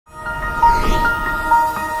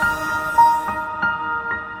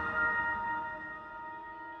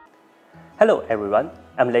Hello everyone,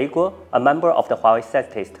 I'm Lei Guo, a member of the Huawei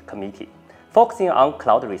Statist Committee, focusing on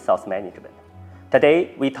cloud resource management.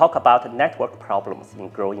 Today, we talk about network problems in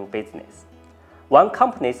growing business. When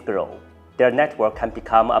companies grow, their network can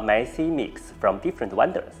become a messy mix from different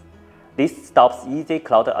vendors. This stops easy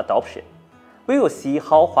cloud adoption. We will see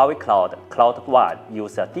how Huawei Cloud, CloudWAN,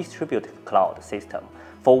 use a distributed cloud system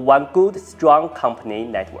for one good, strong company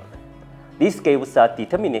network. This gives a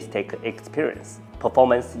deterministic experience,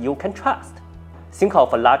 performance you can trust. Think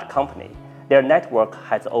of a large company. Their network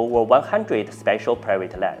has over 100 special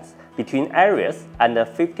private LANs between areas and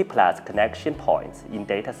 50+ connection points in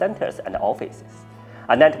data centers and offices.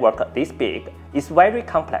 A network this big is very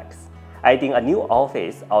complex. Adding a new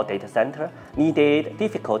office or data center needed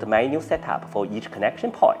difficult manual setup for each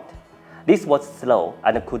connection point. This was slow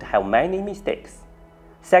and could have many mistakes.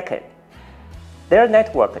 Second, their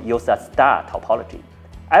network used a star topology.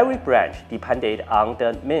 Every branch depended on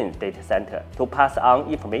the main data center to pass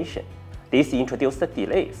on information. This introduced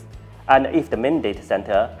delays, and if the main data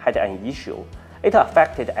center had an issue, it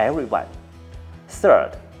affected everyone.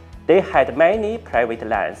 Third, they had many private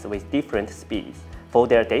LANs with different speeds for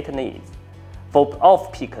their data needs. For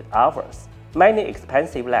off-peak hours, many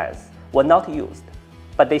expensive LANs were not used,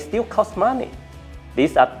 but they still cost money.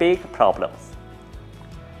 These are big problems.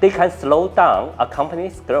 They can slow down a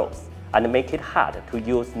company's growth and make it hard to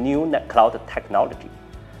use new cloud technology.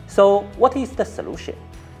 So what is the solution?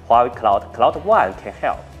 Huawei Cloud, CloudWAN can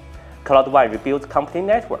help. CloudWAN rebuilds company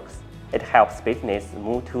networks. It helps business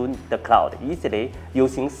move to the cloud easily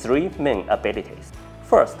using three main abilities.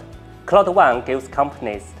 First, CloudWAN gives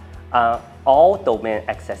companies an all-domain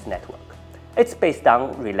access network. It's based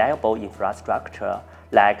on reliable infrastructure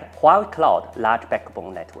like Huawei Cloud large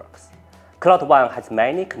backbone networks. CloudWAN has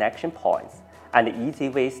many connection points and easy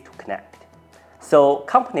ways to connect. So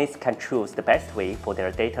companies can choose the best way for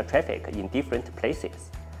their data traffic in different places.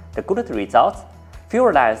 The good results?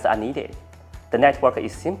 Fewer LANs are needed. The network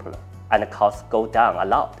is simpler and costs go down a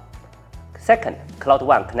lot. Second,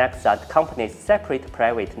 CloudWAN connects the company's separate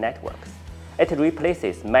private networks. It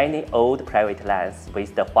replaces many old private LANs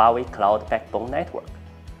with the Huawei Cloud backbone network.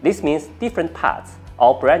 This means different parts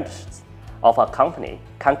or branches of a company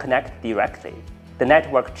can connect directly. The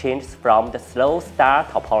network changes from the slow star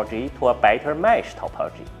topology to a better mesh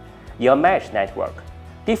topology. In a mesh network,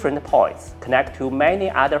 different points connect to many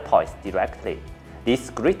other points directly.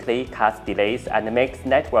 This greatly cuts delays and makes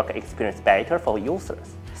network experience better for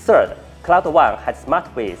users. Third, CloudWAN has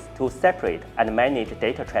smart ways to separate and manage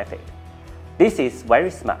data traffic. This is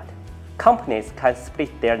very smart. Companies can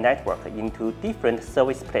split their network into different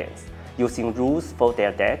service plans using rules for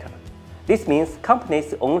their data. This means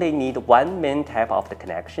companies only need one main type of the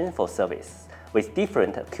connection for service with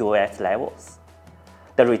different QoS levels.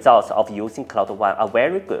 The results of using CloudWAN are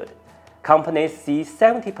very good. Companies see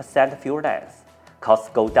 70% fewer LANs, costs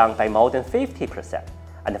go down by more than 50%,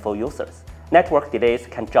 and for users, network delays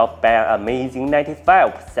can drop by an amazing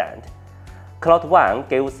 95%. CloudWAN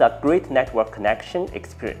gives a great network connection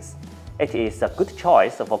experience. It is a good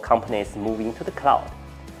choice for companies moving to the cloud.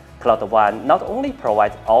 CloudWAN not only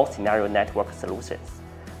provides all-scenario network solutions,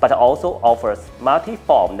 but also offers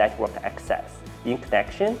multi-form network access,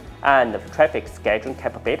 interconnection, and traffic scheduling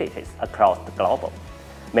capabilities across the globe,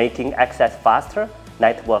 making access faster,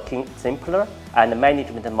 networking simpler, and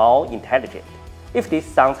management more intelligent. If this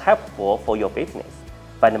sounds helpful for your business,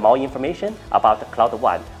 find more information about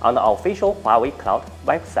CloudWAN on the official Huawei Cloud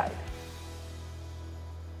website.